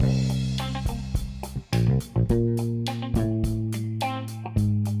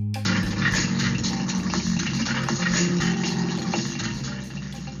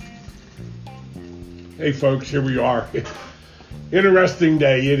Hey folks, here we are. Interesting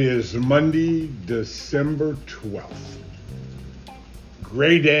day. It is Monday, December 12th.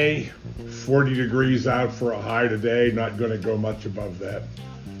 Gray day, 40 degrees out for a high today. Not going to go much above that.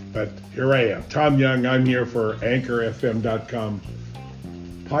 But here I am, Tom Young. I'm here for AnchorFM.com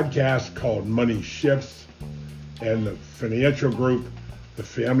podcast called Money Shifts, and the financial group, the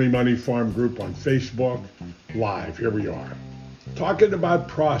Family Money Farm group on Facebook, live. Here we are. Talking about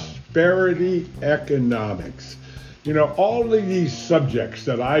prosperity economics. You know, all of these subjects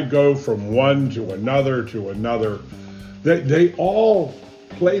that I go from one to another, they all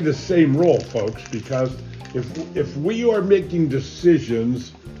play the same role, folks, because if we are making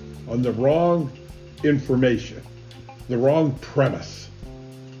decisions on the wrong information, the wrong premise,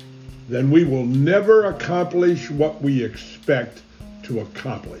 then we will never accomplish what we expect to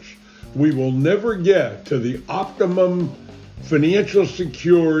accomplish. We will never get to the optimum financial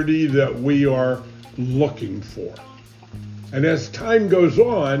security that we are looking for. And as time goes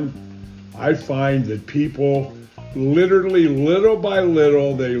on, I find that people literally, little by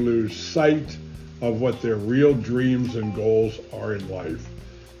little, they lose sight of what their real dreams and goals are in life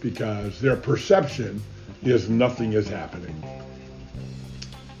because their perception is nothing is happening.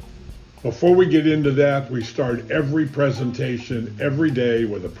 Before we get into that, we start every presentation every day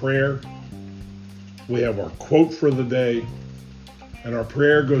with a prayer. We have our quote for the day, and our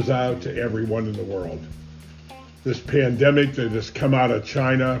prayer goes out to everyone in the world. This pandemic that has come out of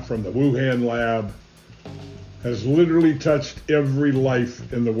China from the Wuhan lab has literally touched every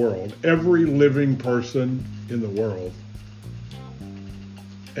life in the world, every living person in the world.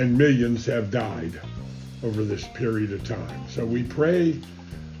 And millions have died over this period of time. So we pray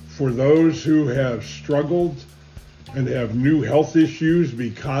for those who have struggled and have new health issues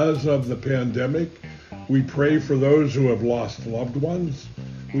because of the pandemic. We pray for those who have lost loved ones.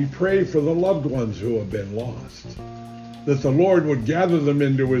 We pray for the loved ones who have been lost, that the Lord would gather them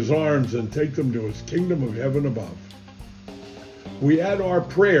into his arms and take them to his kingdom of heaven above. We add our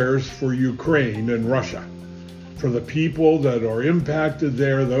prayers for Ukraine and Russia, for the people that are impacted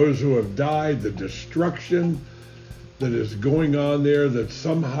there, those who have died, the destruction that is going on there, that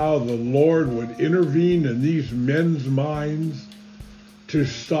somehow the Lord would intervene in these men's minds to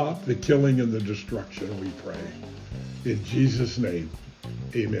stop the killing and the destruction, we pray. In Jesus' name,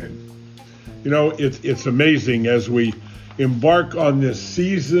 amen. You know, it's amazing as we embark on this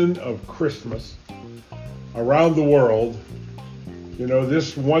season of Christmas around the world. You know,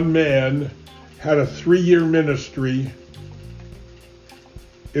 this one man had a 3-year ministry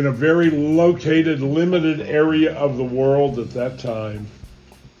in a very located, limited area of the world at that time.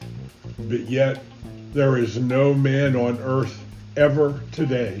 But yet, there is no man on earth ever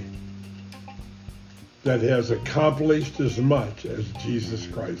today that has accomplished as much as Jesus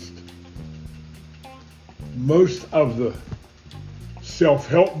Christ. Most of the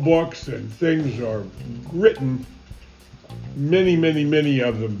self-help books and things are written, many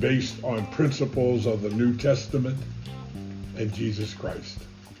of them based on principles of the New Testament and Jesus Christ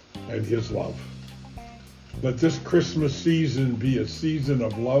and his love. Let this Christmas season be a season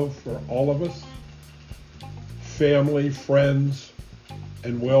of love for all of us, family, friends,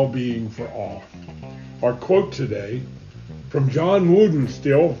 and well-being for all. Our quote today from John Wooden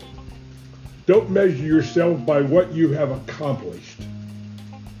still: don't measure yourself by what you have accomplished,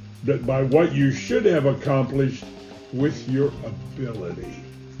 but by what you should have accomplished with your ability.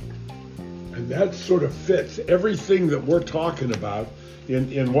 And that sort of fits everything that we're talking about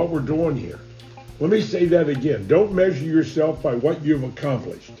in what we're doing here. Let me say that again. Don't measure yourself by what you've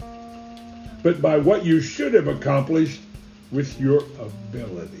accomplished, but by what you should have accomplished with your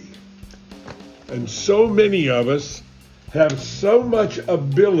ability. And so many of us have so much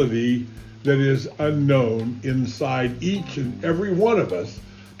ability that is unknown inside each and every one of us,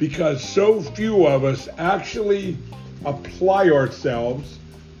 because so few of us actually apply ourselves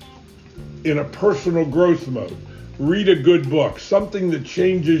in a personal growth mode. Read a good book, something that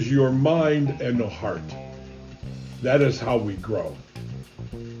changes your mind and heart. That is how we grow.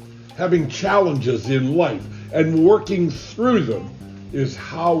 Having challenges in life and working through them is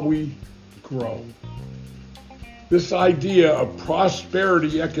how we grow. This idea of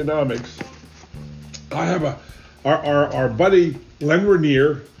prosperity economics, I have our buddy Len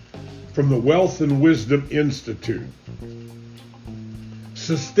Ranier from the Wealth and Wisdom Institute.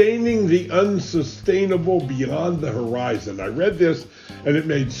 Sustaining the unsustainable beyond the horizon. I read this and it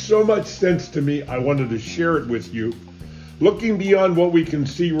made so much sense to me, I wanted to share it with you. Looking beyond what we can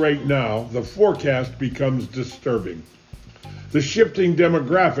see right now, the forecast becomes disturbing. The shifting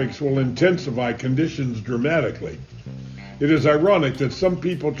demographics will intensify conditions dramatically. It is ironic that some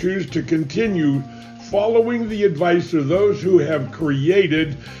people choose to continue following the advice of those who have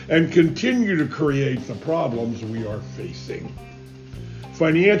created and continue to create the problems we are facing.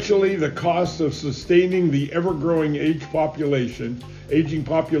 Financially, the costs of sustaining the ever-growing aging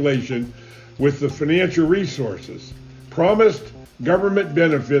population with the financial resources. Promised government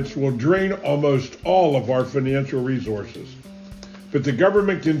benefits will drain almost all of our financial resources. But the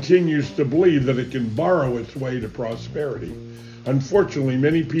government continues to believe that it can borrow its way to prosperity. Unfortunately,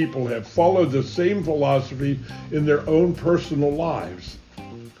 many people have followed the same philosophy in their own personal lives.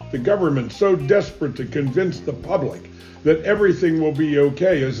 The government, so desperate to convince the public that everything will be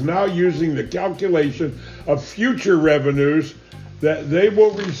okay, is now using the calculation of future revenues that they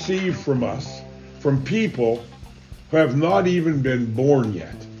will receive from us, from people who have not even been born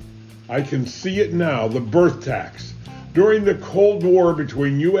yet. I can see it now, the birth tax. During the Cold War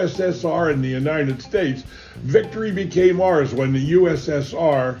between USSR and the United States, victory became ours when the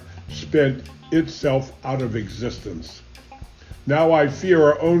USSR spent itself out of existence. Now I fear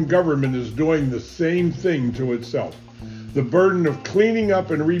our own government is doing the same thing to itself. The burden of cleaning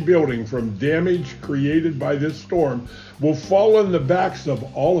up and rebuilding from damage created by this storm will fall on the backs of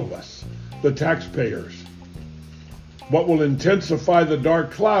all of us, the taxpayers. What will intensify the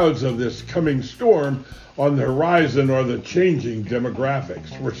dark clouds of this coming storm on the horizon are the changing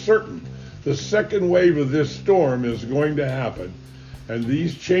demographics. We're certain the second wave of this storm is going to happen, and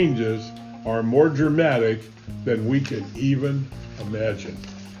these changes are more dramatic than we can even imagine.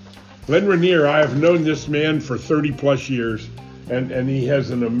 Len Ranier, I have known this man for 30 plus years, and he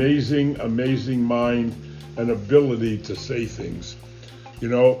has an amazing mind and ability to say things. You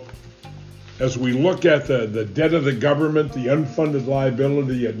know, as we look at the debt of the government, the unfunded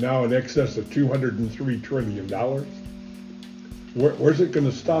liability at now in excess of $203 trillion, where's it going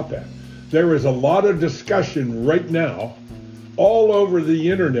to stop at? There is a lot of discussion right now all over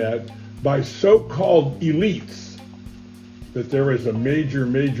the internet by so-called elites that there is a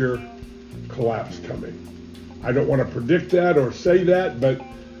major collapse coming. I don't want to predict that or say that, but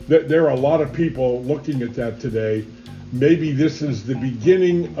there are a lot of people looking at that today. Maybe this is the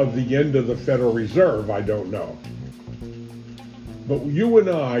beginning of the end of the Federal Reserve, I don't know. But you and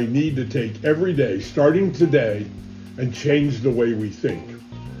I need to take every day, starting today, and change the way we think.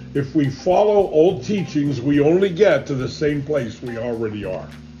 If we follow old teachings, we only get to the same place we already are.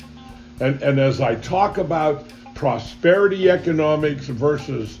 And as I talk about prosperity economics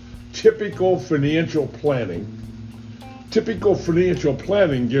versus typical financial planning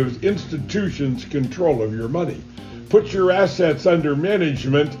gives institutions control of your money. Put your assets under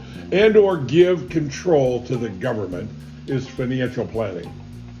management and or give control to the government is financial planning.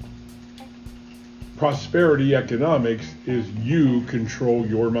 Prosperity economics is you control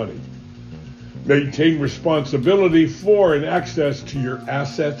your money. Maintain responsibility for and access to your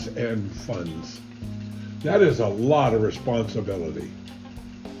assets and funds. That is a lot of responsibility.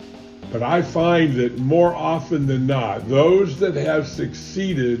 But I find that more often than not, those that have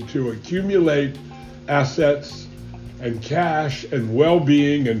succeeded to accumulate assets and cash and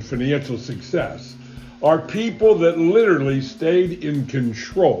well-being and financial success are people that literally stayed in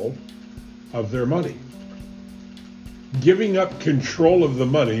control of their money. Giving up control of the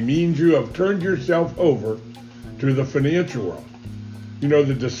money means you have turned yourself over to the financial world. You know,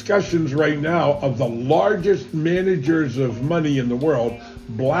 the discussions right now of the largest managers of money in the world,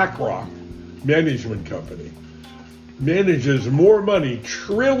 BlackRock Management Company, manages more money,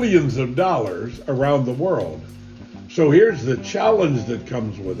 trillions of dollars around the world. So here's the challenge that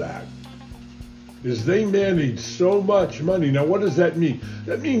comes with that, is they manage so much money. Now, what does that mean?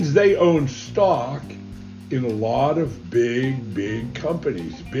 That means they own stock in a lot of big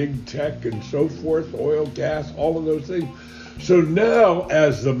companies, big tech and so forth, oil, gas, all of those things. So now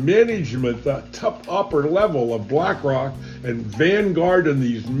as the management, the top upper level of BlackRock and Vanguard and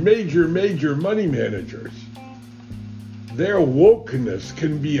these major money managers, their wokeness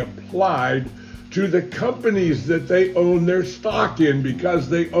can be applied to the companies that they own their stock in, because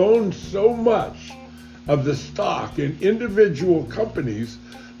they own so much of the stock in individual companies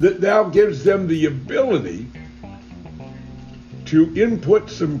that now gives them the ability to input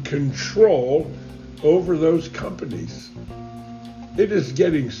some control over those companies. It is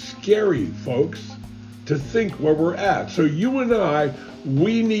getting scary, folks, to think where we're at. So you and I,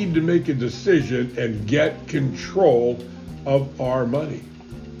 we need to make a decision and get control of our money.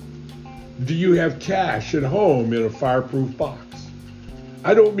 Do you have cash at home in a fireproof box?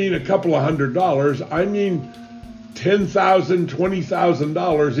 I don't mean a couple of $100. I mean $10,000,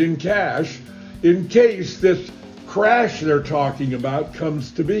 $20,000 in cash in case this crash they're talking about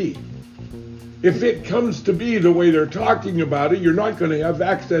comes to be. If it comes to be the way they're talking about it, you're not going to have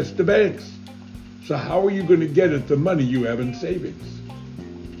access to banks. So how are you going to get at the money you have in savings?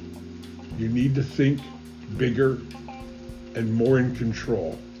 You need to think bigger and more in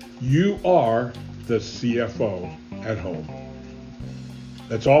control. You are the CFO at home.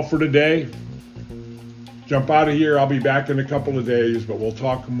 That's all for today. Jump out of here. I'll be back in a couple of days, but we'll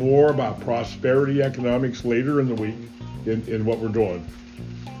talk more about prosperity economics later in the week in what we're doing.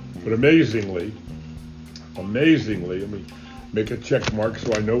 But amazingly, let me make a check mark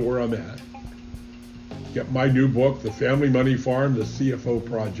so I know where I'm at. Get my new book, The Family Money Farm, The CFO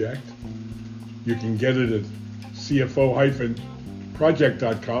Project. You can get it at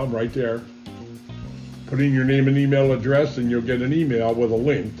cfo-project.com right there. Put in your name and email address and you'll get an email with a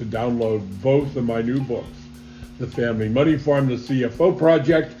link to download both of my new books, The Family Money Farm, The CFO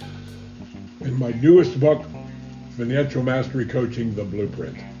Project, and my newest book, Financial Mastery Coaching, The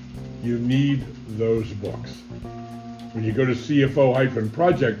Blueprint. You need those books. When you go to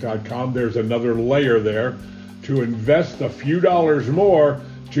cfo-project.com, there's another layer there to invest a few dollars more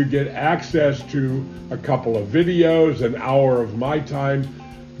to get access to a couple of videos, an hour of my time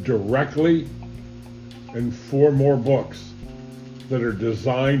directly, and 4 more books that are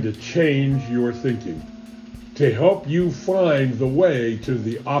designed to change your thinking, to help you find the way to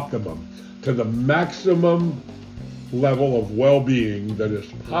the optimum, to the maximum level of well-being that is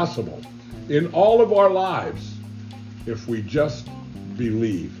possible in all of our lives if we just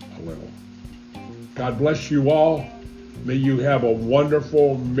believe a little. God bless you all. May you have a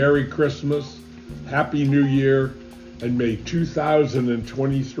wonderful Merry Christmas, Happy New Year, and may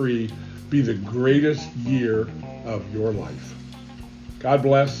 2023 be the greatest year of your life. God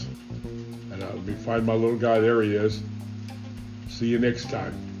bless. And let me find my little guy. There he is. See you next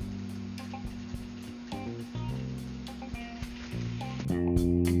time.